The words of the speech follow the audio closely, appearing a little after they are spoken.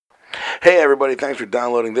Hey everybody, thanks for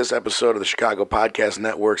downloading this episode of the Chicago Podcast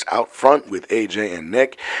Network's Out Front with AJ and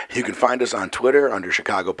Nick. You can find us on Twitter under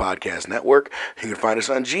Chicago Podcast Network. You can find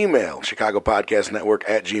us on Gmail,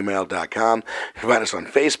 chicagopodcastnetwork@gmail.com. You can find us on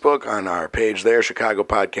Facebook on our page there, Chicago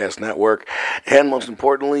Podcast Network. And most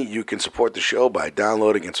importantly, you can support the show by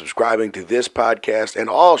downloading and subscribing to this podcast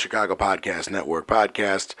and all Chicago Podcast Network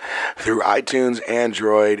podcasts through iTunes,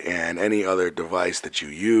 Android, and any other device that you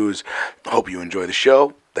use. Hope you enjoy the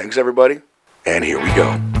show. Thanks, everybody, and here we go.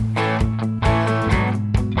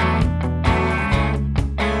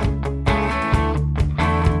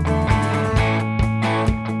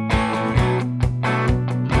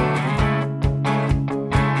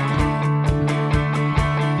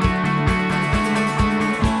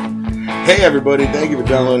 Hey everybody, thank you for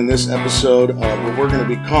downloading this episode where we're going to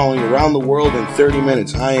be calling Around the World in 30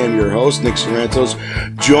 Minutes. I am your host, Nick Sorrentos,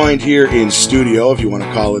 joined here in studio, if you want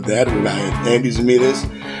to call it that, with Andy Zamidas,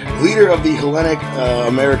 leader of the Hellenic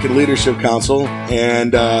American Leadership Council,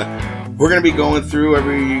 and we're going to be going through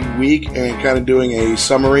every week and kind of doing a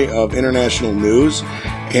summary of international news.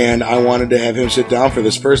 And I wanted to have him sit down for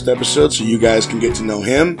this first episode so you guys can get to know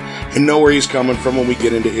him and know where he's coming from when we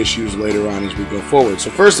get into issues later on as we go forward. So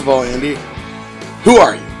first of all, Andy, who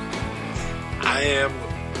are you? I am,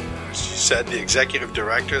 as you said, the executive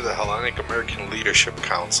director of the Hellenic American Leadership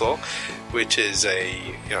Council, which is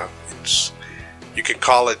you could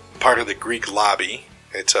call it part of the Greek lobby.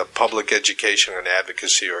 It's a public education and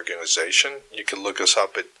advocacy organization. You can look us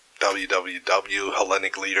up at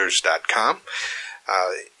www.hellenicleaders.com.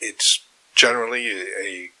 It's generally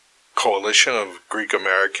a coalition of Greek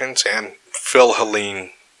Americans and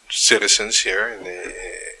Phil-Hellene citizens here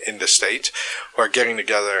in the States who are getting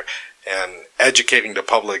together and educating the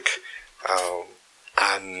public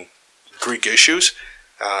on Greek issues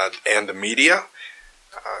and the media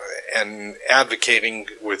and advocating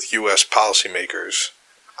with U.S. policymakers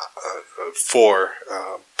for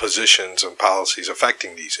positions and policies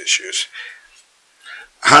affecting these issues.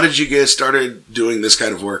 How did you get started doing this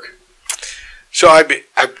kind of work? So I've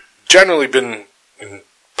generally been in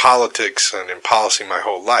politics and in policy my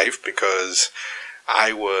whole life because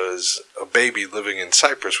I was a baby living in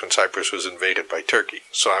Cyprus when Cyprus was invaded by Turkey.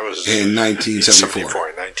 So I was in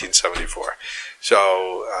 1974. 1974.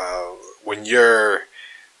 So when you're,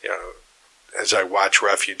 as I watch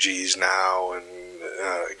refugees now and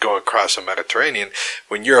go across the Mediterranean,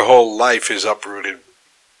 when your whole life is uprooted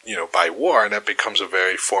by war, and that becomes a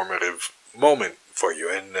very formative moment for you.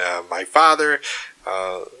 And my father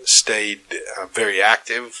stayed very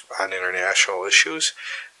active on international issues.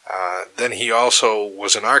 Then he also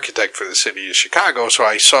was an architect for the city of Chicago, so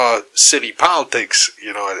I saw city politics.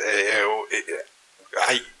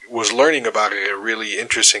 I was learning about it at a really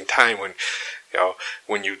interesting time when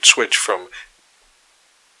you'd switch from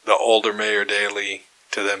the older Mayor Daley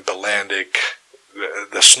to then Bilandic,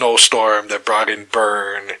 the snowstorm that brought in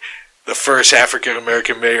Byrne, the first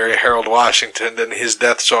African-American mayor, Harold Washington, then his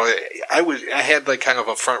death. So I had like kind of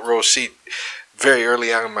a front row seat very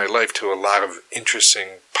early on in my life to a lot of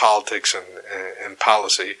interesting politics and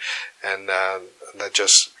policy, and that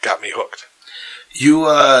just got me hooked.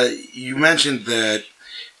 You mentioned that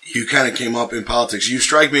you kind of came up in politics. You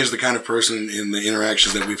strike me as the kind of person in the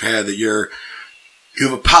interactions that we've had that you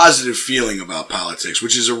have a positive feeling about politics,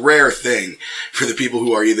 which is a rare thing for the people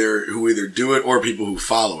who either do it or people who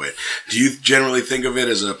follow it. Do you generally think of it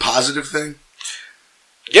as a positive thing?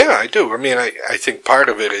 Yeah, I do. I mean, I think part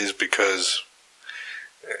of it is because,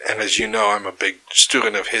 and as you know, I'm a big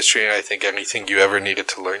student of history, and I think anything you ever needed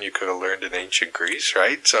to learn, you could have learned in ancient Greece,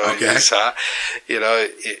 right? So okay.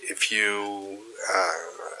 If you,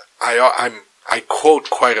 I quote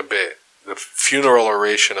quite a bit the funeral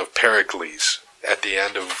oration of Pericles at the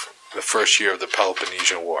end of the first year of the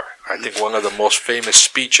Peloponnesian War. I think one of the most famous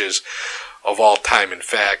speeches of all time. In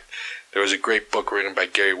fact, there was a great book written by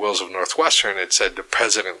Gary Wills of Northwestern that said that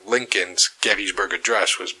President Lincoln's Gettysburg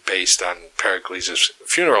Address was based on Pericles'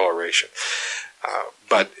 funeral oration.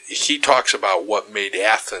 But he talks about what made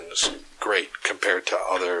Athens great compared to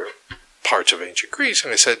other parts of ancient Greece.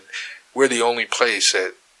 And he said, we're the only place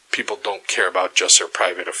that people don't care about just their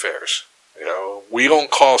private affairs. We don't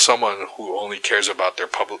call someone who only cares about their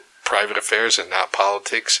private affairs and not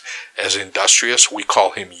politics as industrious. We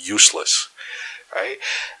call him useless, right?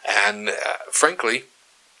 And frankly,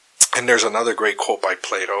 and there's another great quote by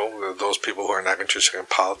Plato: those people who are not interested in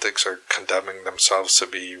politics are condemning themselves to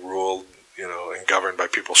be ruled, and governed by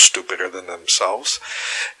people stupider than themselves.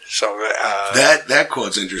 So that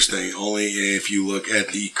quote's interesting. Only if you look at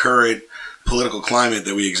the current political climate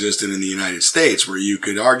that we exist in the United States, where you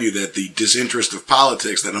could argue that the disinterest of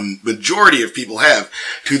politics that a majority of people have,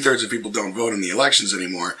 2/3 of people don't vote in the elections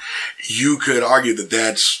anymore, you could argue that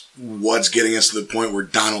that's what's getting us to the point where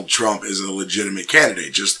Donald Trump is a legitimate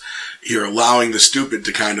candidate. Just you're allowing the stupid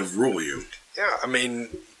to kind of rule you. Yeah, I mean,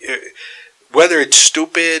 whether it's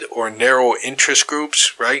stupid or narrow interest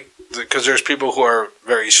groups, right? Because there's people who are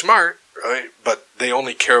very smart, right? But they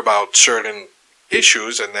only care about certain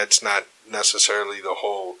issues, and that's not necessarily the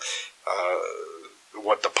whole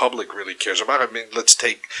what the public really cares about. I mean, let's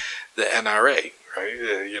take the NRA, right?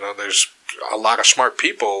 There's a lot of smart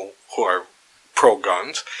people who are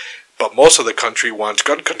pro-guns, but most of the country wants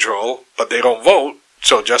gun control, but they don't vote.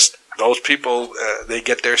 So just those people, they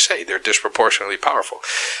get their say. They're disproportionately powerful.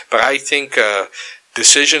 But I think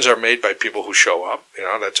decisions are made by people who show up.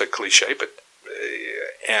 That's a cliche, but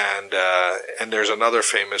and there's another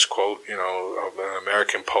famous quote, of an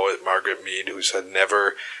American poet, Margaret Mead, who said,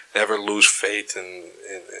 "Never lose faith in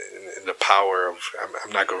the power of."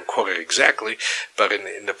 I'm not going to quote it exactly, but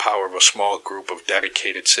in the power of a small group of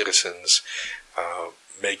dedicated citizens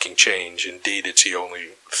making change. Indeed, it's the only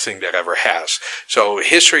thing that ever has. So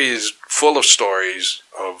history is full of stories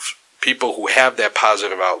of people who have that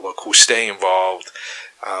positive outlook, who stay involved,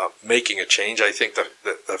 making a change. I think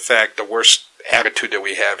the worst attitude that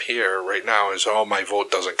we have here right now is, oh, my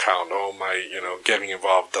vote doesn't count. Oh, my, getting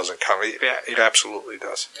involved doesn't count. It absolutely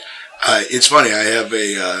does. It's funny. I have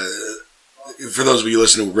for those of you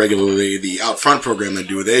listening regularly, the Out Front program I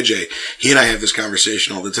do with AJ, he and I have this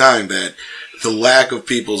conversation all the time that the lack of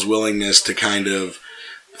people's willingness to kind of,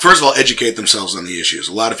 first of all, educate themselves on the issues.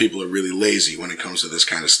 A lot of people are really lazy when it comes to this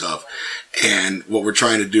kind of stuff. And what we're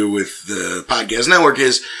trying to do with the podcast network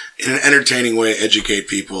is, in an entertaining way, educate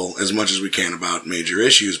people as much as we can about major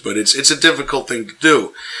issues. But it's a difficult thing to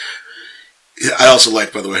do. I also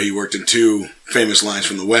like, by the way, he worked in 2 famous lines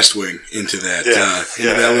from The West Wing into that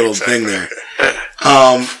that little thing there.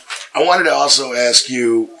 I wanted to also ask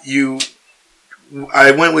you,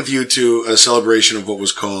 I went with you to a celebration of what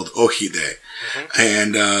was called Ohi Day. Mm-hmm.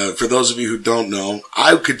 And for those of you who don't know,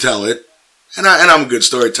 I could tell it, and I'm a good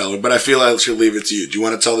storyteller, but I feel I should leave it to you. Do you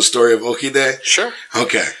want to tell the story of Ohi Day? Sure.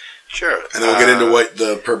 Okay. Sure. And then we'll get into what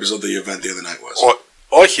the purpose of the event the other night was.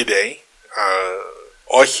 Ohi Day,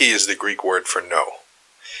 Ohi is the Greek word for no.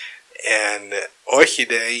 And Ohi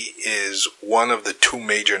Day is one of the 2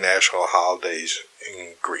 major national holidays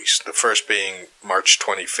in Greece. The first being March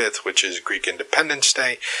 25th, which is Greek Independence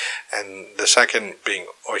Day, and the second being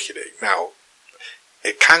Ohi Day. Now,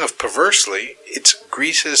 it kind of perversely, it's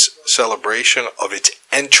Greece's celebration of its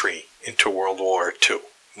entry into World War II.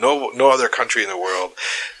 No other country in the world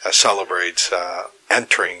celebrates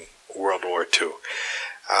entering World War II.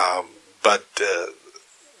 But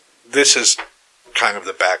this is kind of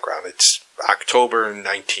the background. It's October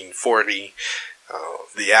 1940.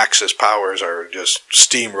 The Axis powers are just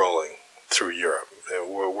steamrolling through Europe.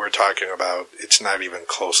 We're talking about, it's not even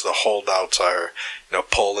close. The holdouts are,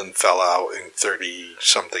 Poland fell out in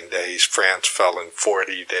 30-something days. France fell in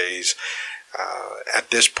 40 days. At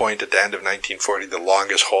this point, at the end of 1940, the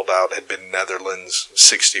longest holdout had been Netherlands,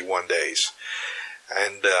 61 days.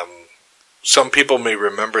 And some people may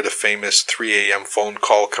remember the famous 3 a.m. phone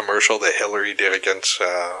call commercial that Hillary did against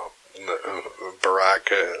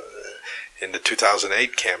Barack in the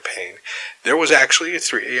 2008 campaign. There was actually a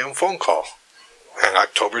 3 a.m. phone call on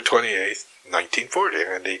October 28th, 1940,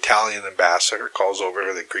 and the Italian ambassador calls over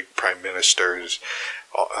to the Greek Prime Minister's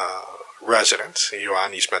residence,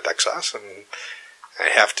 Ioannis Metaxas, and I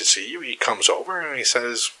have to see you. He comes over and he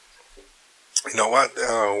says, you know what,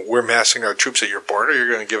 we're massing our troops at your border.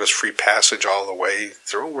 You're going to give us free passage all the way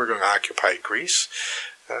through. We're going to occupy Greece.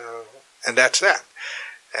 And that's that.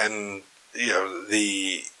 And,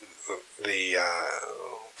 the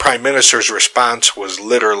Prime Minister's response was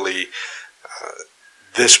literally,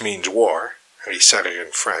 this means war. He said it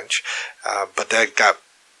in French. But that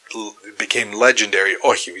became legendary.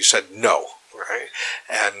 He said no, right?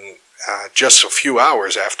 And just a few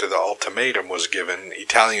hours after the ultimatum was given,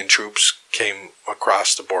 Italian troops came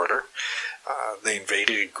across the border. They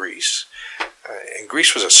invaded Greece. And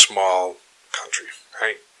Greece was a small country,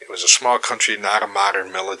 right? It was a small country, not a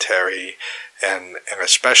modern military, and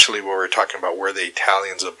especially where we're talking about where the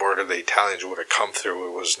border the Italians would have come through,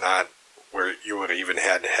 it was not where you would have even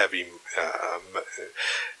had heavy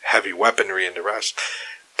weaponry and the rest.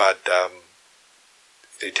 But the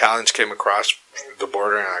Italians came across the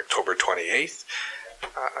border on October 28th,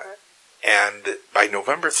 and by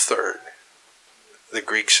November 3rd, the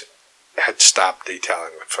Greeks had stopped the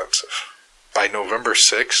Italian offensive. By November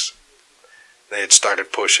 6th, They had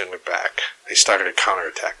started pushing it back. They started a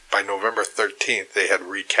counterattack. By November 13th, they had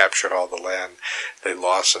recaptured all the land they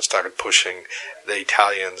lost and started pushing the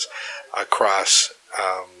Italians across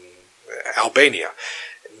Albania.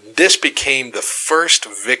 This became the first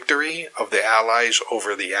victory of the Allies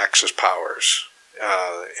over the Axis powers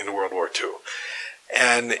in World War II.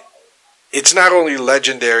 And it's not only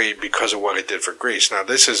legendary because of what it did for Greece. Now,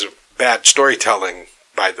 this is bad storytelling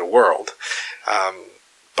by the world,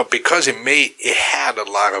 but because it had a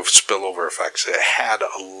lot of spillover effects. It had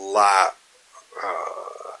a lot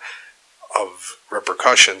of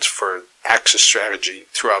repercussions for Axis strategy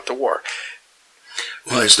throughout the war.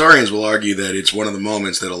 Well, historians will argue that it's one of the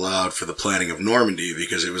moments that allowed for the planning of Normandy,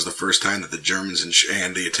 because it was the first time that the Germans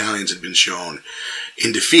and the Italians had been shown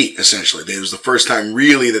in defeat, essentially. It was the first time,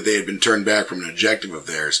 really, that they had been turned back from an objective of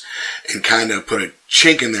theirs and kind of put a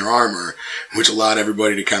chink in their armor, which allowed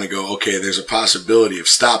everybody to kind of go, okay, there's a possibility of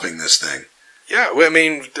stopping this thing. Yeah, well, I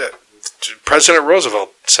mean, President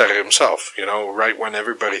Roosevelt said it himself, right when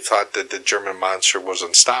everybody thought that the German monster was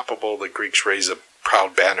unstoppable, the Greeks raised a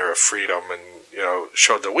proud banner of freedom and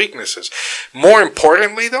showed the weaknesses. More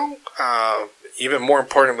importantly, though, even more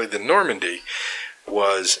importantly than Normandy,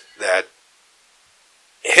 was that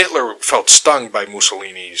Hitler felt stung by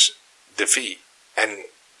Mussolini's defeat, and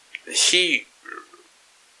he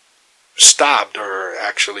stopped, or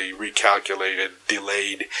actually recalculated,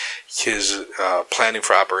 delayed his planning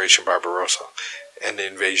for Operation Barbarossa and the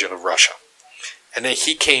invasion of Russia. And then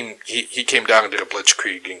he came down and did a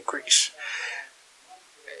blitzkrieg in Greece.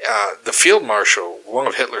 The field marshal, one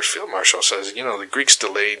of Hitler's field marshals, says, the Greeks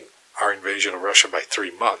delayed our invasion of Russia by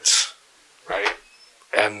 3 months, right?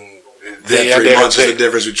 And that 3 months is the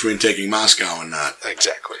difference between taking Moscow and not.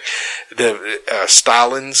 Exactly. The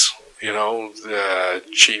Stalin's, the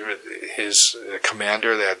chief, his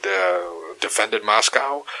commander that defended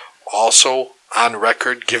Moscow, also on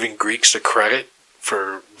record giving Greeks the credit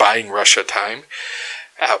for buying Russia time.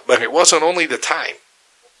 But it wasn't only the time.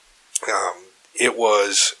 It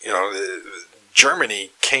was,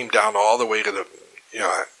 Germany came down all the way to the,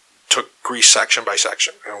 took Greece section by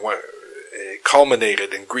section, and it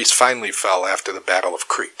culminated, and Greece finally fell after the Battle of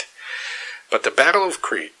Crete. But the Battle of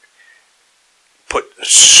Crete put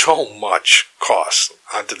so much cost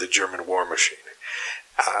onto the German war machine.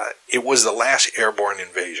 It was the last airborne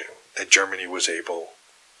invasion that Germany was able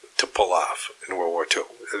to pull off in World War II.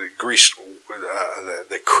 Greece,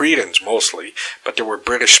 the Cretans mostly, but there were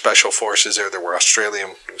British special forces there, there were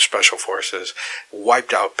Australian special forces,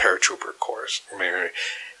 wiped out paratrooper corps. I mean,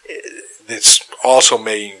 this also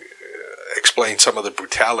may explain some of the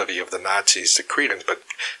brutality of the Nazis, the Cretans, but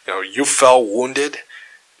you fell wounded,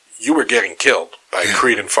 you were getting killed by a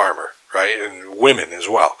Cretan farmer, right? And women as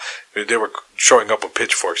well. They were showing up with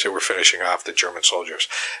pitchforks, they were finishing off the German soldiers.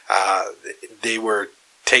 They were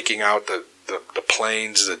taking out the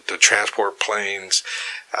planes, the transport planes.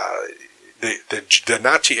 The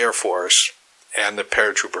Nazi Air Force and the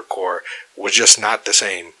paratrooper corps was just not the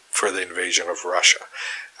same for the invasion of Russia,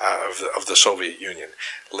 of the Soviet Union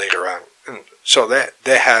later on. And so that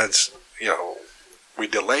has, we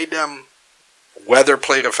delayed them. Weather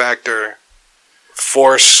played a factor.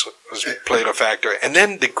 Force played a factor. And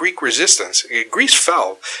then the Greek resistance. Greece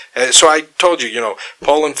fell. So I told you,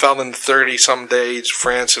 Poland fell in 30-some days,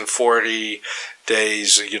 France in 40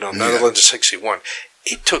 days, Netherlands in 61.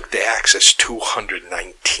 It took the Axis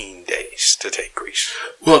 219 days to take Greece.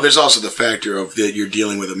 Well, there's also the factor of that you're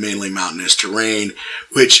dealing with a mainly mountainous terrain,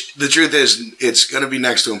 which the truth is it's going to be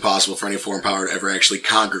next to impossible for any foreign power to ever actually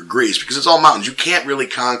conquer Greece, because it's all mountains. You can't really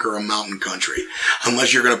conquer a mountain country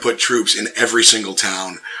unless you're going to put troops in every single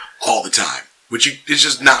town all the time, which is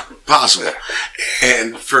just not possible.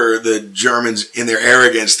 And for the Germans, in their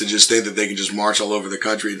arrogance, to just think that they can just march all over the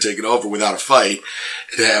country and take it over without a fight,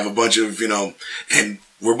 to have a bunch of, and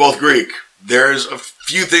we're both Greek. There's a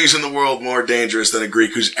few things in the world more dangerous than a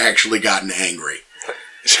Greek who's actually gotten angry.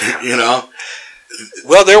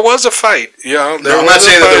 Well, there was a fight. No, I'm not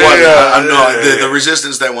saying that there wasn't. The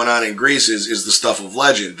resistance that went on in Greece is the stuff of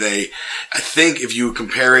legend. I think if you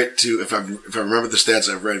compare it to, if I remember the stats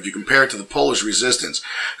I've read, if you compare it to the Polish resistance,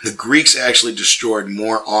 the Greeks actually destroyed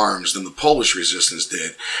more arms than the Polish resistance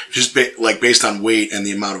did. Just based on weight and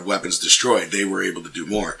the amount of weapons destroyed, they were able to do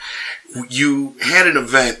more. You had an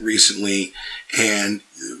event recently, and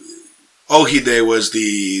Ohide was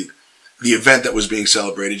the event that was being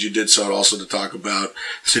celebrated. You did so also to talk about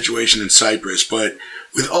the situation in Cyprus. But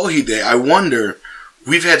with Ohide, I wonder,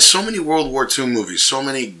 we've had so many World War II movies, so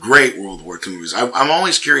many great World War II movies. I'm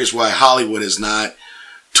always curious why Hollywood has not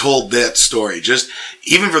told that story. Just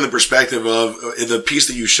even from the perspective of the piece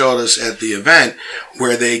that you showed us at the event,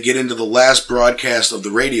 where they get into the last broadcast of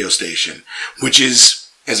the radio station, which is,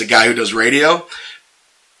 as a guy who does radio,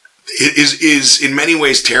 is in many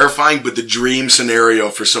ways terrifying, but the dream scenario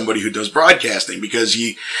for somebody who does broadcasting, because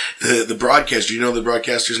the broadcaster, you know the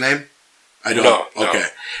broadcaster's name? I don't. No. Okay.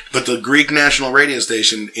 But the Greek national radio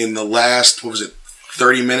station, in the last,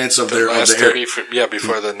 30 minutes of their last air, 30,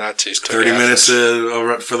 before the Nazis took 30 Athens.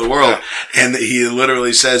 minutes for the world. Yeah. And he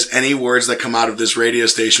literally says, any words that come out of this radio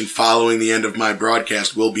station following the end of my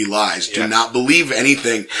broadcast will be lies. Yeah. Do not believe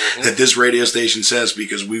anything that this radio station says,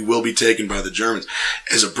 because we will be taken by the Germans.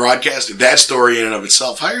 As a broadcaster, that story in and of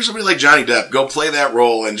itself, hire somebody like Johnny Depp, go play that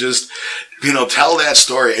role and just, tell that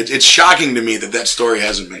story. It's shocking to me that story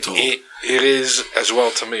hasn't been told. It is as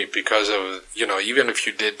well to me, because of, even if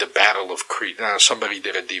you did the Battle of Crete, now somebody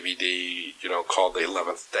did a DVD, called The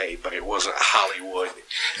 11th Day, but it wasn't Hollywood.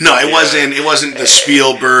 No, it wasn't the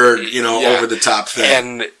Spielberg, over the top thing.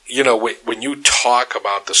 And, when you talk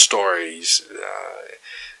about the stories,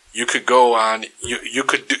 you could go on, you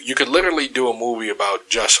could literally do a movie about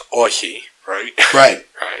just Ohi, right? Right.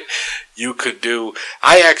 Right. You could do.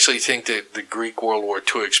 I actually think that the Greek World War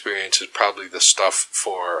II experience is probably the stuff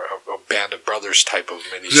for a Band of Brothers type of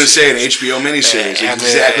miniseries. I was going to say an HBO miniseries.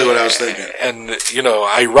 Exactly what I was thinking. And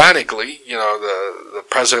ironically, the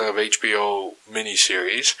president of HBO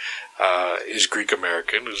miniseries is Greek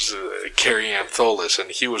American, is Carrie Ann Tholis,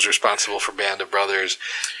 and he was responsible for Band of Brothers.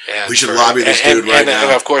 And we should lobby this dude right now.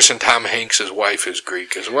 And of course, and Tom Hanks' wife is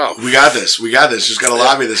Greek as well. We got this. Just got to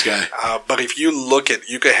lobby this guy. But if you look at,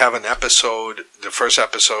 you could have an episode, the first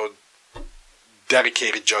episode,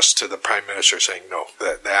 dedicated just to the Prime Minister saying no,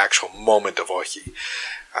 the actual moment of Ohi.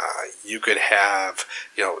 You could have,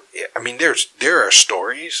 there are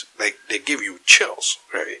stories that give you chills,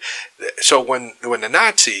 right? So when the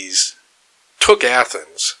Nazis took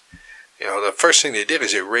Athens, the first thing they did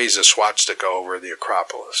is they raised a swastika over the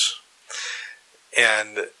Acropolis.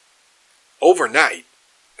 And overnight,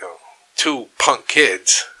 two punk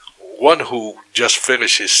kids, one who just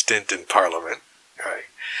finished his stint in Parliament, right?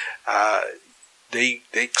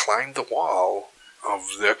 They climbed the wall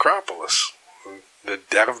of the Acropolis the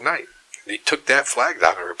dead of night. They took that flag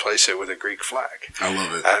down and replaced it with a Greek flag. I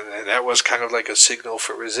love it. And that was kind of like a signal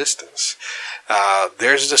for resistance.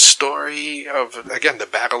 There's the story of, again, the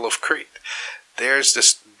Battle of Crete. There are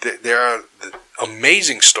the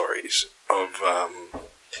amazing stories of,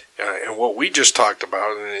 and what we just talked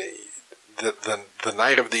about, the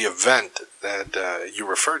night of the event that you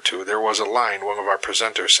referred to, there was a line, one of our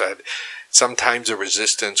presenters said, sometimes the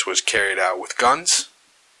resistance was carried out with guns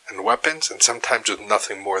and weapons, and sometimes with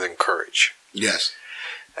nothing more than courage. Yes.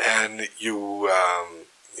 And you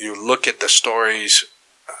look at the stories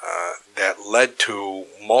that led to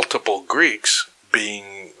multiple Greeks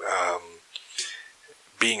being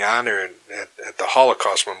honored at the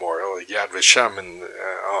Holocaust Memorial, Yad Vashem, and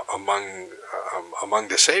among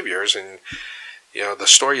the saviors, and the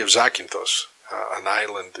story of Zakynthos, an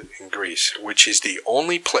island in Greece, which is the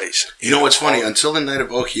only place. You know what's funny? Until the night of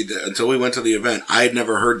Ohi, until we went to the event, I had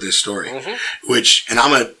never heard this story. Mm-hmm. And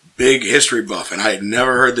I'm a big history buff, and I had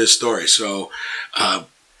never heard this story. So,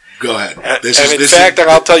 go ahead. In fact,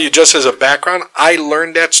 I'll tell you just as a background, I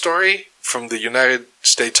learned that story from the United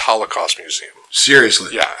States Holocaust Museum.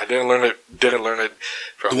 Seriously? Yeah, I didn't learn it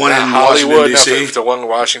from the one in Hollywood, Washington, D.C.? The one in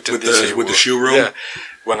Washington, D.C. With the shoe room? Yeah.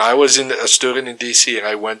 When I was a student in D.C. and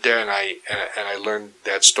I went there and I learned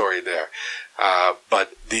that story there.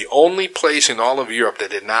 But the only place in all of Europe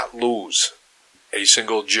that did not lose a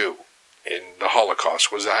single Jew in the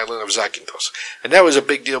Holocaust was the island of Zakynthos. And that was a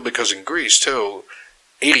big deal because in Greece, too,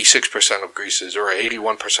 86% of Greece's, or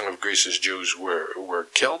 81% of Greece's Jews were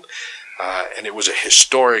killed. And it was a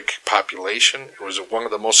historic population. It was one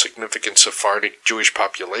of the most significant Sephardic Jewish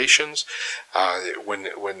populations. When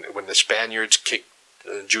the Spaniards kicked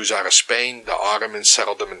Jews out of Spain, the Ottomans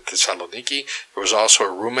settled them in Thessaloniki. There was also a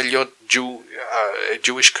Rumeliot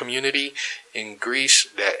Jewish community in Greece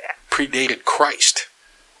that predated Christ.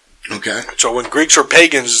 Okay. So when Greeks were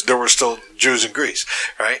pagans, there were still Jews in Greece,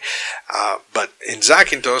 right? But in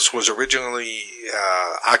Zakynthos was originally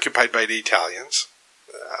occupied by the Italians.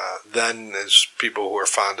 Then, as people who are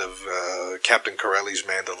fond of Captain Corelli's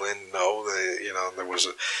mandolin know,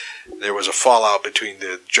 there was a fallout between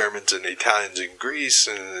the Germans and the Italians in Greece,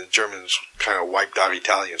 and the Germans kind of wiped out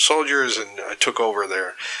Italian soldiers and took over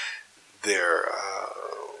their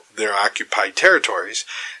occupied territories.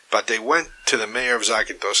 But they went to the mayor of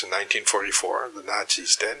Zakynthos in 1944. The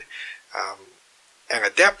Nazis did, and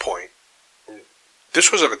at that point,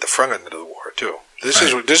 this was at the front end of the war, too. This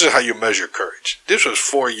is how you measure courage. This was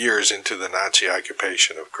 4 years into the Nazi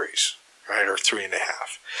occupation of Greece, right, or 3.5.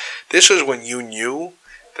 This was when you knew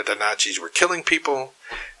that the Nazis were killing people,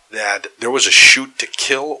 that there was a shoot to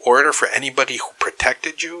kill order for anybody who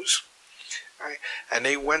protected Jews. Right? And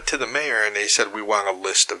they went to the mayor and they said, we want a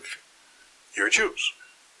list of your Jews.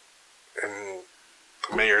 And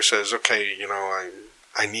the mayor says, okay,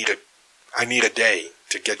 I need a day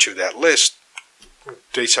to get you that list.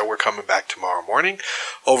 They said, we're coming back tomorrow morning.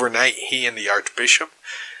 Overnight, he and the archbishop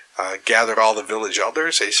gathered all the village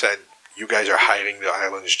elders. They said, you guys are hiding the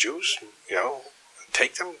island's Jews,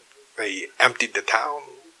 take them. They emptied the town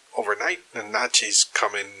overnight. The Nazis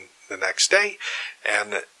come in the next day,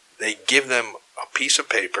 and they give them a piece of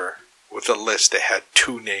paper with a list that had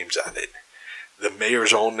 2 names on it. The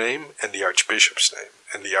mayor's own name and the archbishop's name.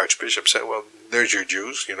 And the archbishop said, well, there's your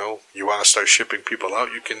Jews, you want to start shipping people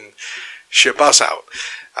out, you can ship us out.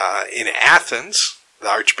 In Athens, the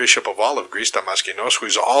Archbishop of all of Greece, Damaskinos, who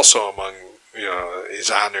is also among, is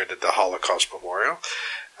honored at the Holocaust Memorial,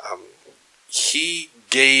 he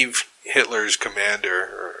gave Hitler's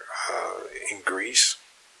commander in Greece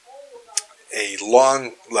a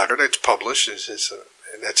long letter that's published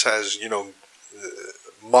that says,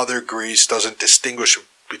 Mother Greece doesn't distinguish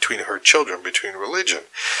between her children, between religion.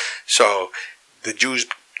 So the Jews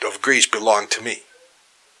of Greece belong to me.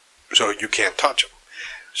 So you can't touch them.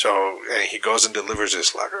 So and he goes and delivers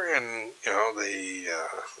this letter, and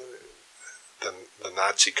the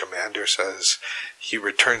Nazi commander says he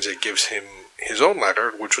returns it, gives him his own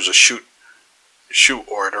letter, which was a shoot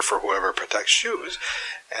order for whoever protects Jews.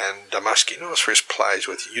 And Damaskinos replies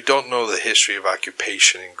with, you don't know the history of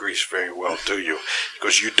occupation in Greece very well, do you? He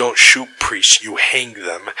goes, you don't shoot priests, you hang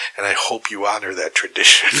them, and I hope you honor that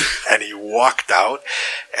tradition. And he walked out,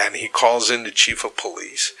 and he calls in the chief of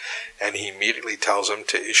police, and he immediately tells him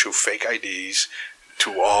to issue fake IDs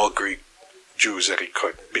to all Greek Jews that he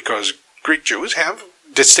could, because Greek Jews have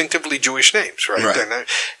distinctively Jewish names, right?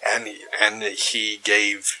 And he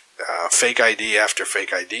gave fake ID after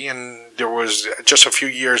fake ID, and there was just a few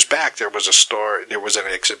years back there was an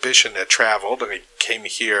exhibition that traveled, and it came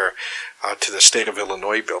here to the State of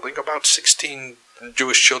Illinois building, about 16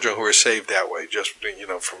 Jewish children who were saved that way, just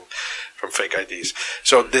from fake IDs.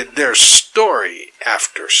 So there's story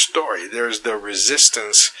after story. There's the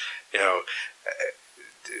resistance,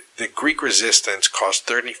 the Greek resistance caused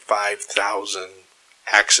 35,000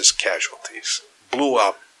 Axis casualties, blew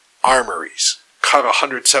up armories, cut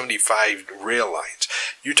 175 rail lines.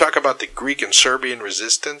 You talk about the Greek and Serbian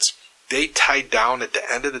resistance, they tied down at the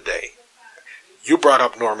end of the day. You brought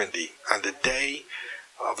up Normandy. On the day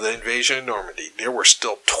of the invasion of Normandy, there were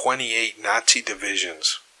still 28 Nazi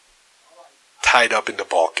divisions tied up in the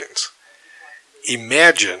Balkans.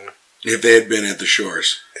 Imagine if they had been at the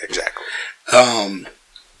shores. Exactly.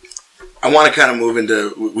 I want to kind of move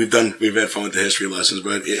into, we've had fun with the history lessons,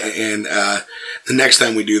 but, the next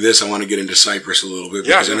time we do this, I want to get into Cyprus a little bit,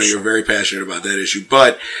 because I know you're very passionate about that issue.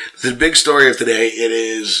 But the big story of today, it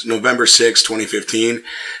is November 6, 2015,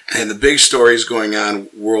 and the big stories going on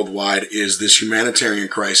worldwide is this humanitarian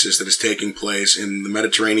crisis that is taking place in the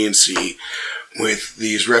Mediterranean Sea, with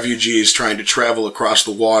these refugees trying to travel across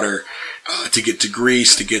the water, to get to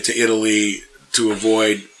Greece, to get to Italy, to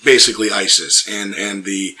avoid basically ISIS and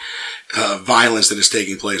the violence that is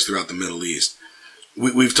taking place throughout the Middle East.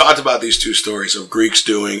 We've talked about these 2 stories of Greeks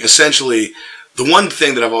doing, essentially, the one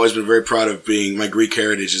thing that I've always been very proud of being my Greek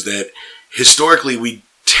heritage is that historically we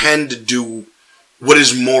tend to do what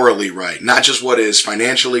is morally right, not just what is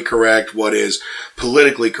financially correct, what is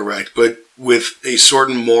politically correct, but with a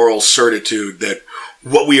certain moral certitude that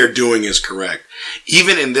what we are doing is correct.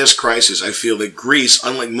 Even in this crisis, I feel that Greece,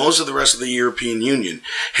 unlike most of the rest of the European Union,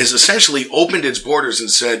 has essentially opened its borders and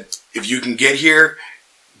said, if you can get here,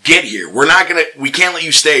 get here. We can't let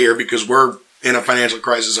you stay here because we're in a financial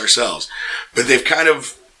crisis ourselves. But they've kind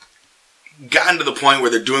of gotten to the point where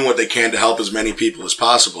they're doing what they can to help as many people as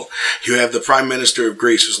possible. You have the Prime Minister of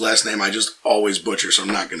Greece, whose last name I just always butcher, so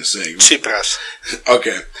I'm not going to say. Tsipras.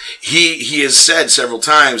 Okay. He has said several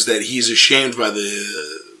times that he's ashamed by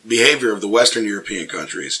the behavior of the Western European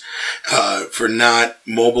countries for not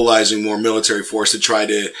mobilizing more military force to try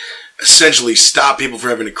to essentially stop people from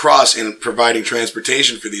having to cross and providing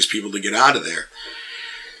transportation for these people to get out of there.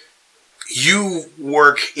 You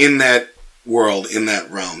work in that world, in that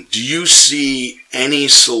realm. Do you see any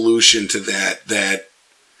solution to that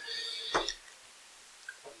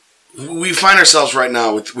we find ourselves right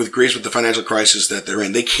now with Greece, with the financial crisis that they're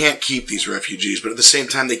in? They can't keep these refugees, but at the same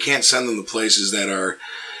time, they can't send them to places that are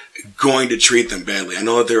going to treat them badly. I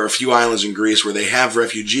know that there are a few islands in Greece where they have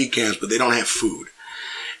refugee camps, but they don't have food.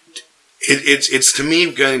 It's to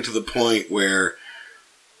me getting to the point where,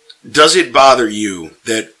 does it bother you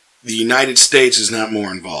that the United States is not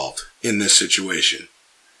more involved in this situation?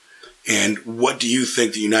 And what do you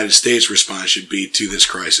think the United States response should be to this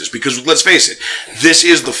crisis? Because let's face it, this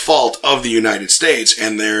is the fault of the United States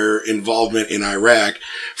and their involvement in Iraq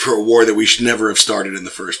for a war that we should never have started in the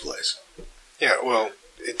first place. Yeah, well,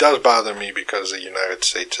 it does bother me because the United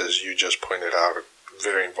States, as you just pointed out, are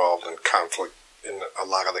very involved in conflict, in a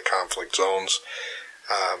lot of the conflict zones.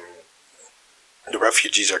 The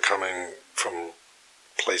refugees are coming from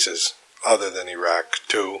places other than Iraq,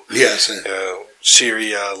 too. Yes.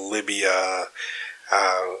 Syria, Libya,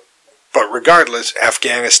 but regardless,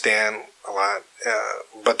 Afghanistan a lot.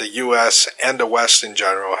 But the U.S. and the West in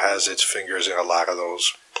general has its fingers in a lot of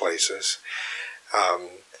those places.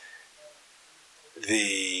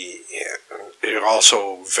 It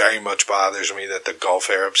also very much bothers me that the Gulf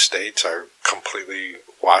Arab states are completely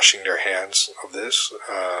washing their hands of this.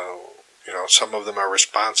 Some of them are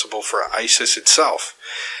responsible for ISIS itself,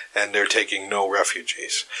 and they're taking no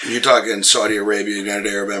refugees. You're talking Saudi Arabia,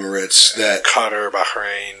 United Arab Emirates, that Qatar,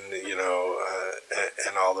 Bahrain,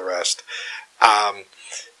 and all the rest.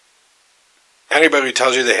 Anybody who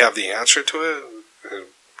tells you they have the answer to it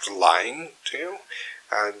is lying to you.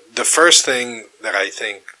 The first thing that I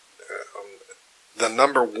think, the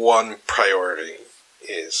number one priority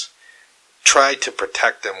is try to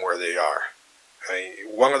protect them where they are.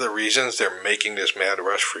 One of the reasons they're making this mad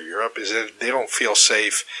rush for Europe is that they don't feel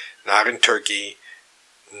safe, not in Turkey,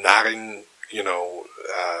 not in,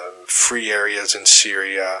 free areas in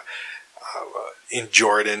Syria, in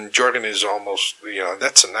Jordan. Jordan is almost,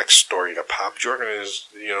 that's the next story to pop. Jordan is,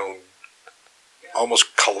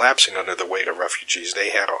 almost collapsing under the weight of refugees. They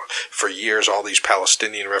had, for years, all these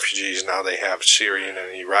Palestinian refugees. Now they have Syrian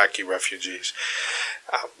and Iraqi refugees.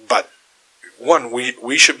 But, one,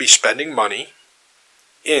 we should be spending money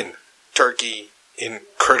in Turkey, in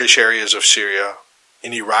Kurdish areas of Syria,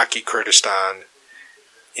 in Iraqi Kurdistan,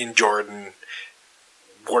 in Jordan,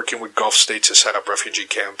 working with Gulf states to set up refugee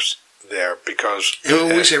camps there, because... And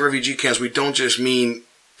when we say refugee camps, we don't just mean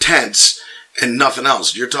tents and nothing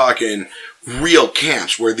else. You're talking real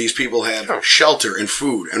camps where these people have shelter and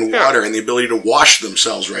food and water and the ability to wash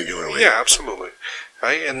themselves regularly. Yeah, absolutely.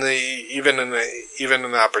 Right, and even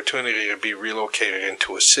an opportunity to be relocated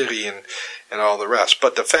into a city and all the rest.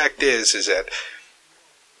 But the fact is that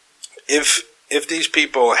if these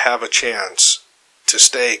people have a chance to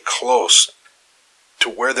stay close to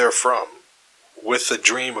where they're from, with the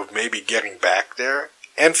dream of maybe getting back there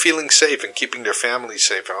and feeling safe and keeping their families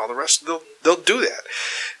safe and all the rest, they'll do that.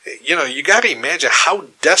 You got to imagine how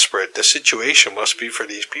desperate the situation must be for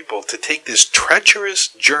these people to take this treacherous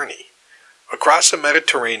journey across the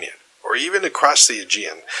Mediterranean, or even across the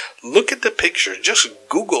Aegean. Look at the pictures. Just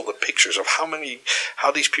Google the pictures of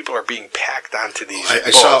how these people are being packed onto these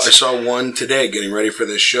boats. I saw one today getting ready for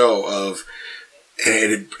this show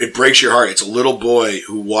and it breaks your heart. It's a little boy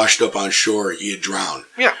who washed up on shore. He had drowned.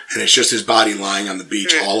 Yeah. And it's just his body lying on the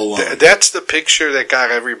beach all alone. That's the picture that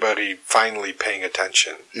got everybody finally paying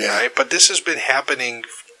attention. Yeah. Right? But this has been happening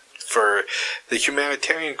for the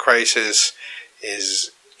humanitarian crisis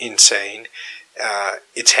is insane.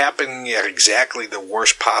 It's happening at exactly the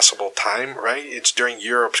worst possible time, right? It's during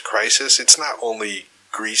Europe's crisis. It's not only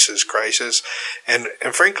Greece's crisis. And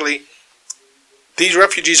frankly, these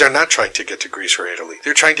refugees are not trying to get to Greece or Italy.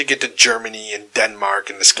 They're trying to get to Germany and Denmark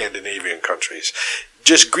and the Scandinavian countries.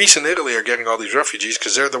 Just Greece and Italy are getting all these refugees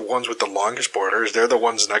because they're the ones with the longest borders. They're the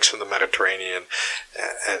ones next to the Mediterranean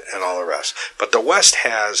and all the rest. But the West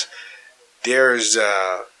there's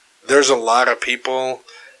a lot of people,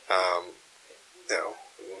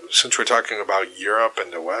 since we're talking about Europe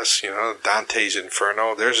and the West, Dante's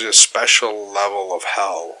Inferno, there's a special level of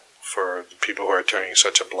hell for people who are turning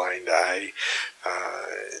such a blind eye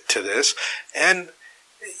to this. And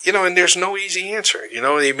there's no easy answer.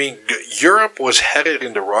 Europe was headed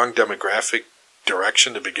in the wrong demographic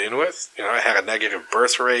direction to begin with. It had a negative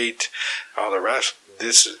birth rate, all the rest.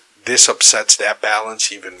 This upsets that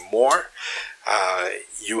balance even more.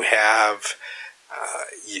 You've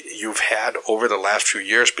had over the last few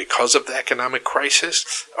years, because of the economic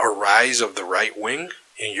crisis, a rise of the right wing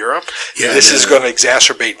in Europe. Yeah, this is going to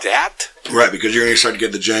exacerbate that. Right, because you're going to start to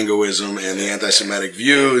get the Jangoism and the anti-Semitic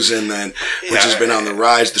views, and then, which has been on the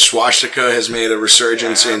rise. The swastika has made a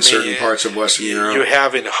resurgence in certain parts of Western Europe. You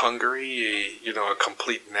have in Hungary, a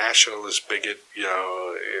complete nationalist bigot,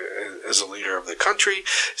 as a leader of the country.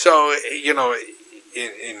 So,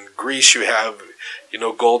 in Greece you have,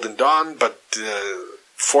 Golden Dawn, but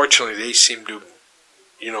fortunately they seem to,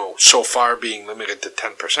 so far being limited to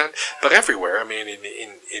 10%, but everywhere. I mean,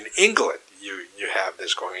 in England, you have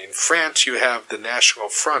this going. In France, you have the National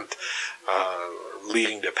Front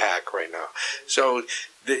leading the pack right now. So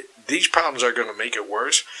these problems are going to make it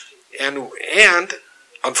worse. And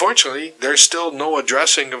unfortunately, there's still no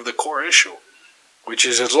addressing of the core issue, which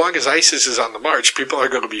is as long as ISIS is on the march, people are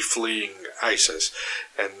going to be fleeing ISIS.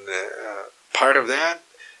 And part of that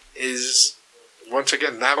is, once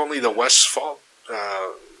again, not only the West's fault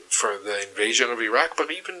for the invasion of Iraq, but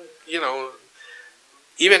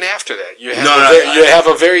even after that, you have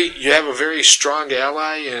a very strong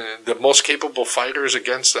ally, and the most capable fighters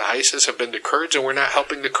against the ISIS have been the Kurds, and we're not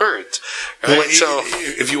helping the Kurds. Right? Well, so,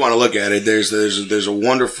 if you want to look at it, there's a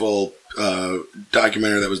wonderful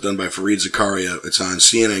documentary that was done by Fareed Zakaria. It's on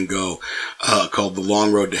CNN Go, called "The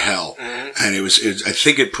Long Road to Hell," and I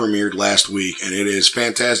think it premiered last week, and it is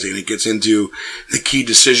fantastic. And it gets into the key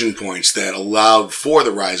decision points that allowed for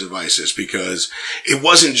the rise of ISIS, because it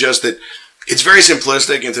wasn't just that. It's very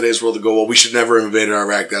simplistic in today's world to go, well, we should never have invaded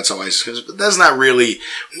Iraq. That's how ISIS. But that's not really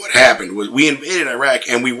what happened. We invaded Iraq,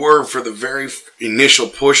 and we were, for the very initial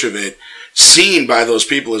push of it, seen by those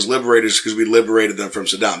people as liberators because we liberated them from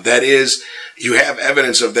Saddam. That is, you have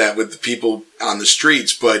evidence of that with the people on the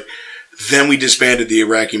streets, but then we disbanded the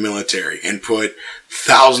Iraqi military and put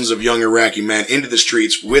thousands of young Iraqi men into the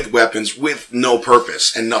streets with weapons, with no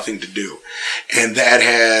purpose and nothing to do. And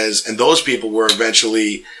those people were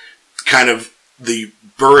eventually kind of the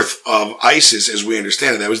birth of ISIS as we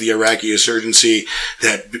understand it. That was the Iraqi insurgency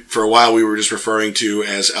that for a while we were just referring to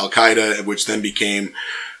as Al-Qaeda, which then became,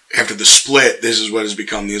 after the split, this is what has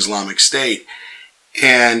become the Islamic State.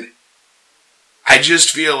 And I just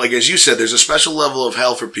feel like, as you said, there's a special level of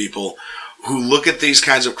hell for people who look at these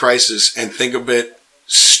kinds of crises and think of it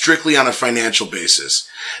strictly on a financial basis.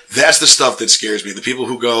 That's the stuff that scares me. The people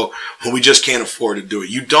who go, well, we just can't afford to do it.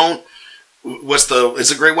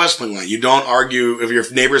 It's a great Westling line. You don't argue if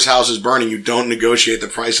your neighbor's house is burning, you don't negotiate the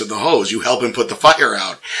price of the hose. You help him put the fire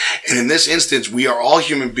out. And in this instance, we are all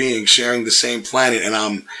human beings sharing the same planet. And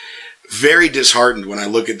I'm very disheartened when I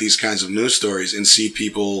look at these kinds of news stories and see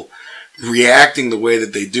people reacting the way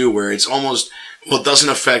that they do, where it's almost, well, it doesn't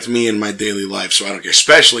affect me in my daily life, so I don't care,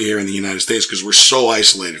 especially here in the United States, because we're so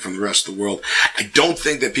isolated from the rest of the world. I don't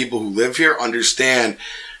think that people who live here understand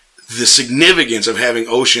the significance of having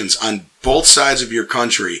oceans on both sides of your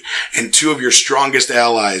country and two of your strongest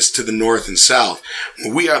allies to the north and south.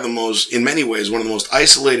 We are in many ways, one of the most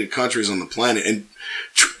isolated countries on the planet, and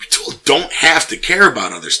don't have to care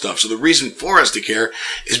about other stuff. So the reason for us to care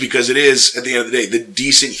is because it is, at the end of the day, the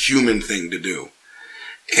decent human thing to do.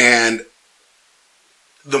 And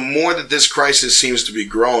the more that this crisis seems to be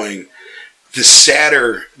growing, the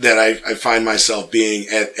sadder that I find myself being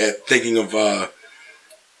at thinking of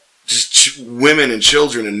just women and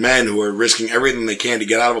children and men who are risking everything they can to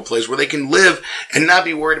get out of a place where they can live and not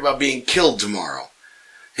be worried about being killed tomorrow.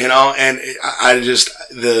 And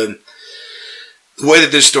the way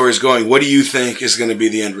that this story is going, what do you think is going to be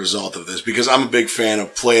the end result of this? Because I'm a big fan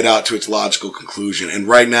of play it out to its logical conclusion. And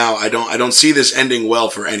right now, I don't see this ending well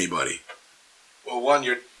for anybody. Well, one,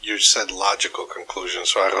 you said logical conclusion,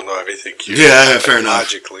 so I don't know everything. Yeah, fair enough.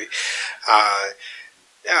 Logically.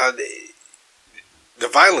 The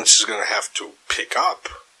violence is going to have to pick up.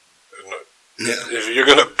 Yeah. If you're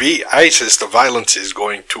going to beat ISIS, the violence is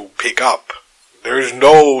going to pick up. There's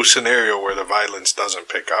no scenario where the violence doesn't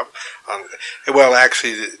pick up. Well,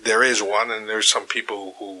 actually, there is one, and there's some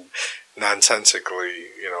people who nonsensically,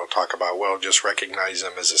 talk about, well, just recognize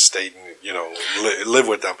them as a state and, live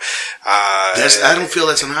with them. I don't feel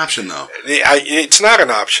that's an option, though. It's not an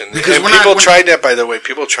option. Because people tried that, by the way.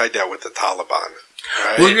 People tried that with the Taliban.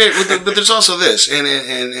 Right? Well, but there's also this,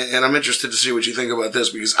 and I'm interested to see what you think about this,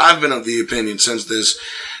 because I've been of the opinion since this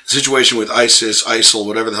situation with ISIS, ISIL,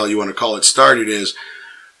 whatever the hell you want to call it, started, is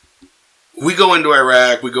we go into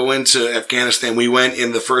Iraq, we go into Afghanistan, we went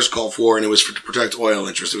in the first Gulf War, and it was to protect oil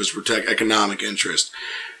interests, it was to protect economic interest.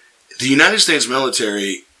 The United States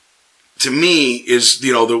military, to me, is,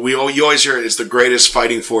 you always hear it's the greatest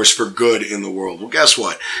fighting force for good in the world. Well, guess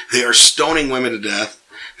what? They are stoning women to death.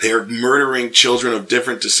 They are murdering children of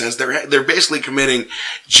different descents. They're basically committing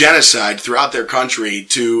genocide throughout their country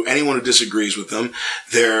to anyone who disagrees with them.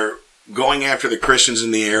 They're going after the Christians in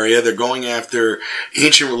the area. They're going after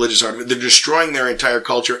ancient religious art. They're destroying their entire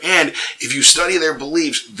culture. And if you study their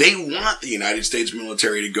beliefs, they want the United States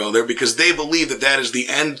military to go there because they believe that is the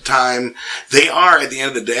end time. They are, at the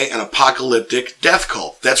end of the day, an apocalyptic death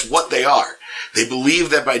cult. That's what they are. They believe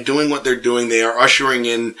that by doing what they're doing, they are ushering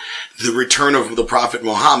in the return of the Prophet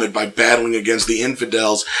Muhammad by battling against the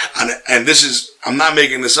infidels. And this is, I'm not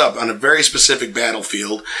making this up, on a very specific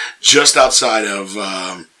battlefield just outside of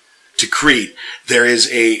Tikrit. There is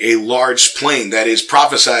a large plain that is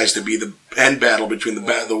prophesized to be the end battle between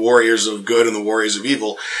the warriors of good and the warriors of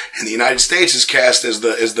evil, and the United States is cast as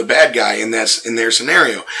the bad guy in their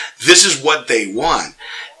scenario. This is what they want.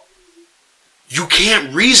 You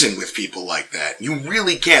can't reason with people like that. You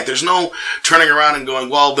really can't. There's no turning around and going,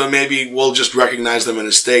 well, then maybe we'll just recognize them in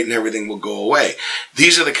a state and everything will go away.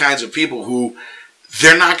 These are the kinds of people who,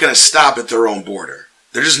 they're not going to stop at their own border.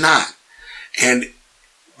 They're just not. And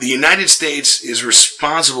the United States is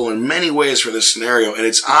responsible in many ways for this scenario, and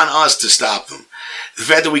it's on us to stop them. The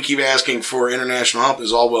fact that we keep asking for international help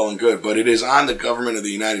is all well and good, but it is on the government of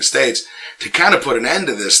the United States to kind of put an end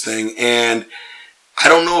to this thing. And I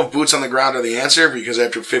don't know if boots on the ground are the answer, because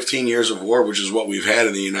after 15 years of war, which is what we've had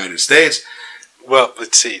in the United States. Well,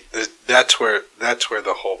 let's see. That's where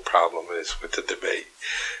the whole problem is with the debate.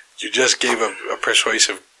 You just gave a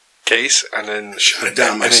persuasive case, and then shut it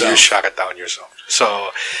down myself. And then you shut it down yourself.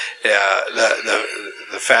 So, yeah,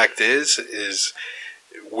 the fact is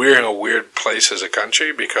we're in a weird place as a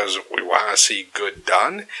country because we want to see good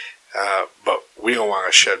done, but we don't want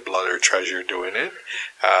to shed blood or treasure doing it.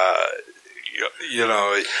 I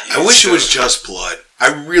wish it was just blood.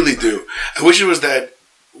 I really do. I wish it was that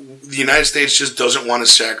the United States just doesn't want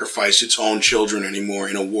to sacrifice its own children anymore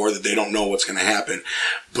in a war that they don't know what's going to happen.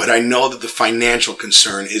 But I know that the financial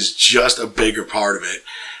concern is just a bigger part of it.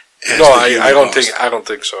 No, I don't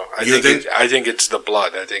think so. I think it's the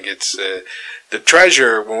blood. I think it's the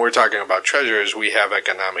treasure. When we're talking about treasure, is we have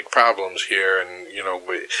economic problems here, and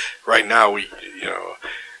right now we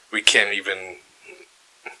can't even.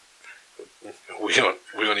 We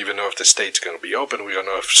don't even know if the state's going to be open. We don't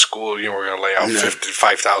know if school, we're going to lay out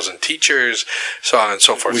 5,000 teachers, so on and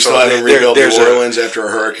so forth. We still haven't rebuilt New Orleans after a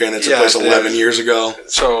hurricane that took place 11 years ago.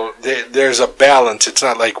 So there's a balance. It's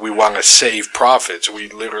not like we want to save profits.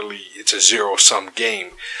 It's a zero-sum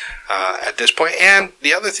game at this point. And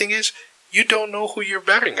the other thing is, you don't know who you're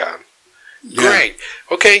betting on. Yeah. Great.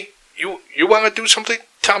 Okay, you want to do something?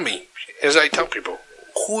 Tell me. As I tell people,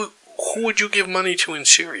 who would you give money to in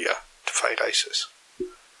Syria to fight ISIS?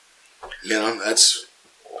 That's...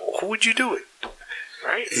 Who would you do it?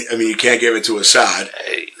 Right? I mean, you can't give it to Assad.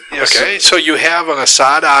 Okay, so you have an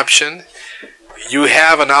Assad option. You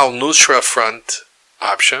have an al-Nusra Front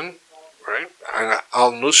option, right? And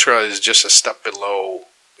al-Nusra is just a step below,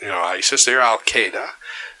 ISIS. They're Al-Qaeda,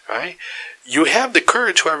 right? You have the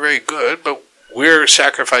Kurds, who are very good, but we're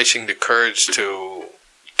sacrificing the Kurds to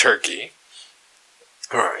Turkey.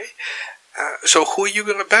 All right. So who are you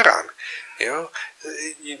going to bet on?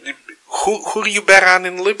 Who do you bet on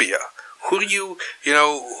in Libya? Who do you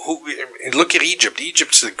look at Egypt.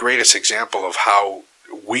 Egypt's the greatest example of how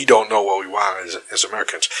we don't know what we want as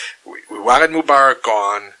Americans. We wanted Mubarak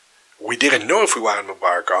gone. We didn't know if we wanted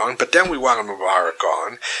Mubarak gone, but then we wanted Mubarak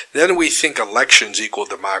gone. Then we think elections equal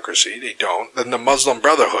democracy. They don't. Then the Muslim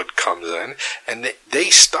Brotherhood comes in, and they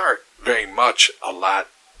start very much a lot.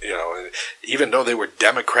 Even though they were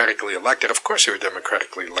democratically elected, of course they were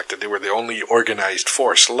democratically elected. They were the only organized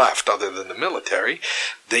force left other than the military.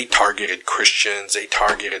 They targeted Christians. They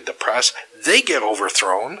targeted the press. They get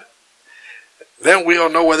overthrown. Then we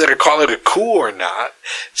don't know whether to call it a coup or not.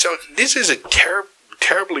 So this is a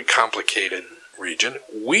terribly complicated region.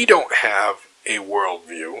 We don't have a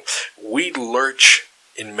worldview. We lurch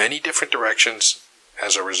in many different directions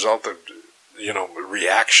as a result of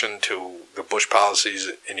reaction to the Bush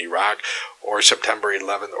policies in Iraq or September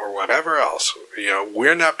 11th or whatever else.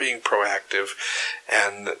 We're not being proactive,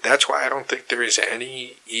 and that's why I don't think there is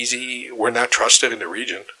any we're not trusted in the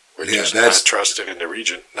region. We're just not trusted in the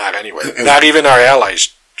region. Not anyway. Not even our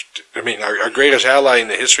allies. I mean, our greatest ally in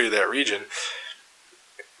the history of that region,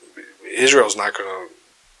 Israel's not going to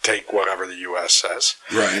take whatever the U.S. says.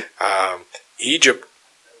 Right. Egypt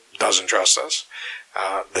doesn't trust us.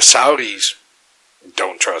 The Saudis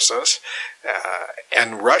don't trust us.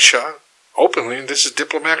 And Russia, openly, and this is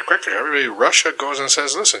diplomatic record, Russia goes and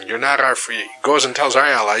says, listen, you're not our goes and tells our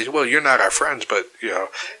allies, well, you're not our friends, but,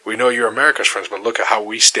 we know you're America's friends, but look at how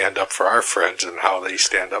we stand up for our friends and how they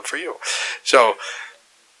stand up for you. So,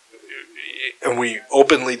 and we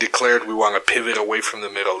openly declared we want to pivot away from the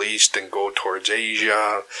Middle East and go towards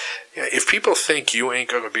Asia. If people think you ain't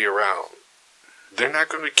going to be around, they're not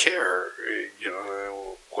going to care,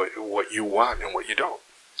 what you want and what you don't.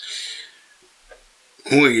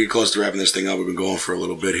 When we get close to wrapping this thing up, we've been going for a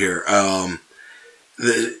little bit here.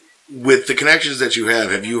 with the connections that you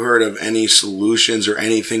have you heard of any solutions or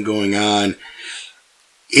anything going on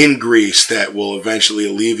in Greece that will eventually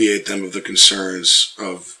alleviate them of the concerns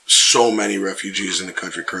of so many refugees in the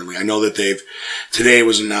country currently? I know that today it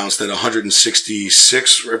was announced that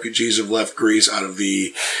 166 refugees have left Greece out of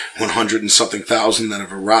the 100 and something thousand that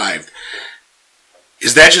have arrived.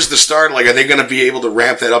 Is that just the start? Like, are they going to be able to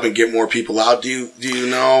ramp that up and get more people out? Do you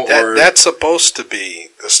know? That's supposed to be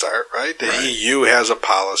the start, right? The EU has a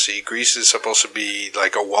policy. Greece is supposed to be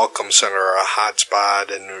like a welcome center, or a hotspot,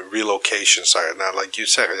 and relocation site. Now, like you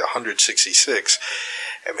said, 166.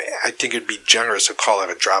 I mean, I think it'd be generous to call it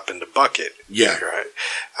a drop in the bucket. Yeah. Right.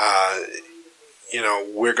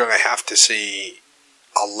 We're going to have to see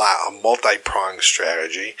a multi-pronged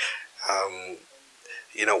strategy.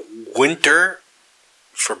 Winter,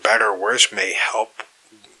 for better or worse, may help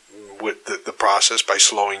with the process by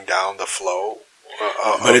slowing down the flow.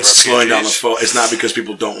 But it's slowing down the flow. It's not because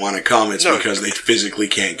people don't want to come. It's because they physically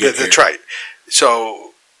can't get here. That's right.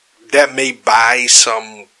 So that may buy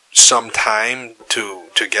some time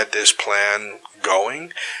to get this plan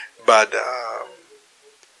going. But,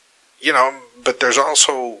 but there's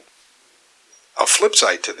also a flip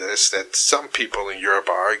side to this, that some people in Europe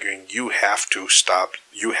are arguing you have to stop.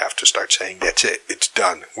 You have to start saying that's it. It's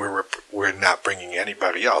done. We're not bringing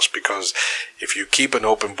anybody else, because if you keep an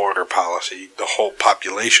open border policy, the whole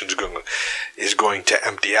population is going to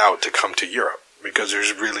empty out to come to Europe, because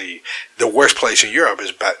there's really the worst place in Europe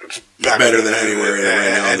is better than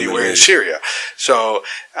anywhere in Syria. So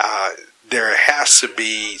there has to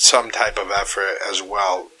be some type of effort as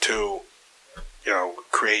well to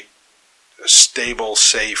create stable,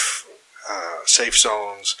 safe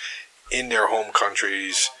zones in their home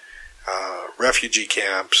countries, refugee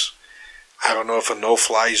camps. I don't know if a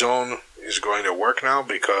no-fly zone is going to work now,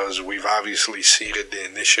 because we've obviously ceded the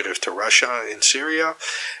initiative to Russia in Syria,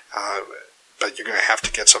 but you're going to have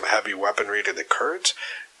to get some heavy weaponry to the Kurds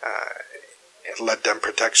and let them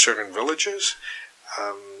protect certain villages.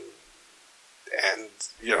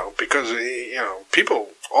 Because people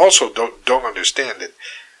also don't understand it.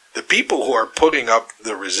 The people who are putting up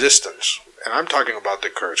the resistance, and I'm talking about the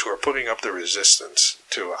Kurds, who are putting up the resistance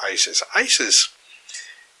to ISIS,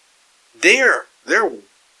 they're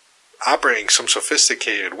operating some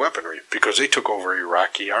sophisticated weaponry, because they took over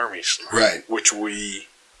Iraqi armies, right, which we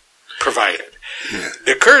provided. Yeah.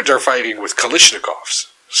 The Kurds are fighting with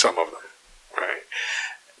Kalashnikovs, some of them, right?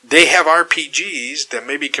 They have RPGs that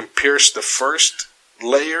maybe can pierce the first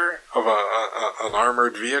layer of an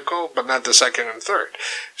armored vehicle, but not the second and third.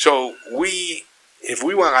 So if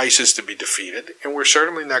we want ISIS to be defeated, and we're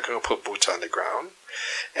certainly not going to put boots on the ground,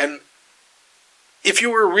 and if you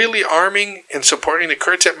were really arming and supporting the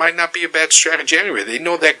Kurds, that might not be a bad strategy anyway. They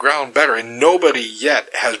know that ground better, and nobody yet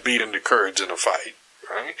has beaten the Kurds in a fight,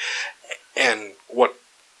 right? And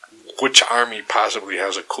which army possibly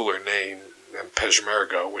has a cooler name than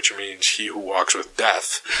Peshmerga, which means he who walks with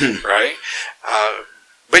death, right?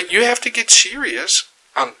 But you have to get serious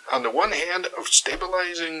on the one hand of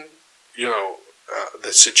stabilizing,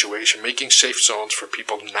 the situation, making safe zones for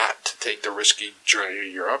people not to take the risky journey to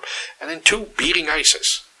Europe, and then two, beating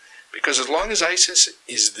ISIS. Because as long as ISIS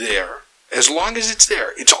is there, as long as it's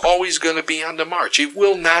there, it's always going to be on the march. It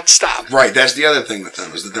will not stop. Right. That's the other thing with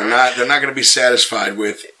them, is that they're not going to be satisfied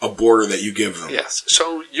with a border that you give them. Yes.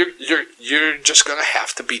 So you're just going to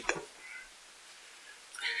have to beat them.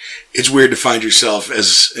 It's weird to find yourself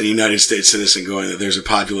as a United States citizen going that there's a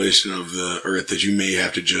population of the earth that you may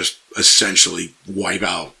have to just essentially wipe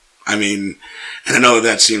out. I mean, and I know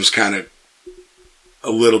that seems kind of a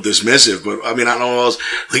little dismissive, but I mean, I don't know what else.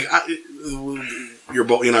 Like, you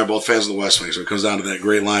and I are both fans of the West Wing, so it comes down to that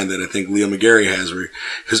great line that I think Leo McGarry has,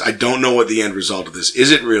 because I don't know what the end result of this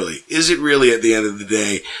is. It really at the end of the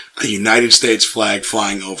day a United States flag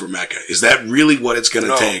flying over Mecca? Is that really what it's going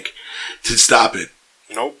to take to stop it?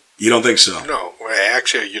 Nope. You don't think so? No.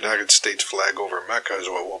 Actually, a United States flag over Mecca is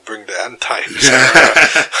what will bring the end times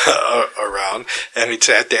around. And it's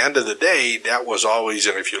at the end of the day, that was always,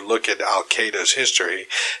 and if you look at Al-Qaeda's history,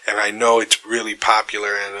 and I know it's really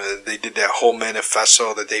popular, and they did that whole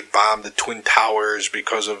manifesto that they bombed the Twin Towers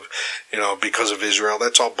because of Israel.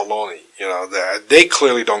 That's all baloney. They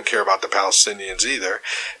clearly don't care about the Palestinians either.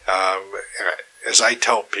 As I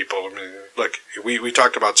tell people, I mean, look, we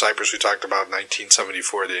talked about Cyprus. We talked about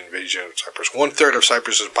 1974, the invasion of Cyprus. 1/3 of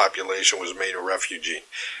Cyprus's population was made a refugee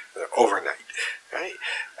overnight. Right?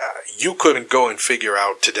 You couldn't go and figure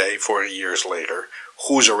out today, 40 years later,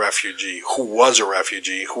 who's a refugee, who was a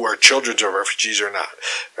refugee, who are children of refugees or not.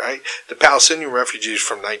 Right? The Palestinian refugees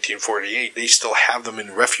from 1948, they still have them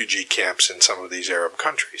in refugee camps in some of these Arab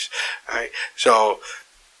countries. Right? So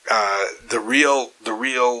the real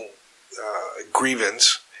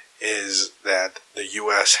grievance is that the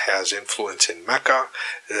U.S. has influence in Mecca,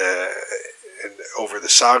 and over the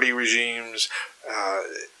Saudi regimes.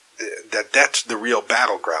 That's the real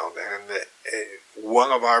battleground, and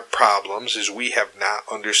one of our problems is we have not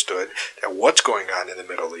understood that what's going on in the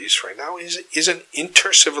Middle East right now is an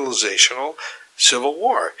intercivilizational civil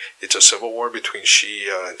war. It's a civil war between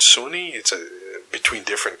Shia and Sunni. It's between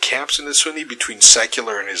different camps in the Sunni, between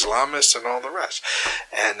secular and Islamists, and all the rest.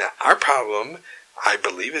 And our problem, I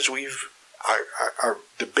believe, is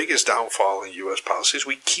the biggest downfall in U.S. policy is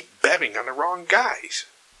we keep betting on the wrong guys.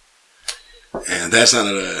 And that's not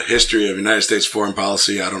a history of United States foreign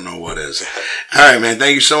policy. I don't know what is. All right, man.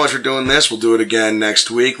 Thank you so much for doing this. We'll do it again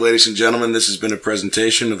next week. Ladies and gentlemen, this has been a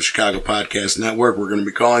presentation of the Chicago Podcast Network. We're going to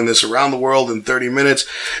be calling this Around the World in 30 Minutes.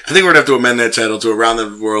 I think we're going to have to amend that title to Around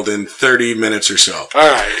the World in 30 Minutes or so.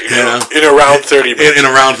 All right. In around 30 minutes. In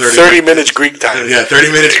around 30 30 minutes Greek time. Yeah,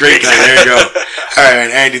 30 minutes Greek time. There you go. All right,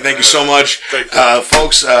 man. Andy, thank you so much.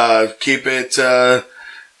 Folks,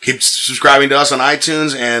 keep subscribing to us on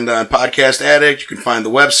iTunes and on Podcast Addict. You can find the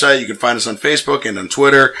website. You can find us on Facebook and on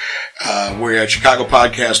Twitter. We're at Chicago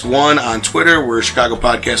Podcast 1 on Twitter. We're Chicago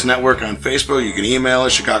Podcast Network on Facebook. You can email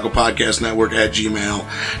us,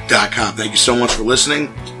 ChicagoPodcastNetwork@gmail.com. Thank you so much for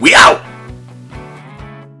listening. We out!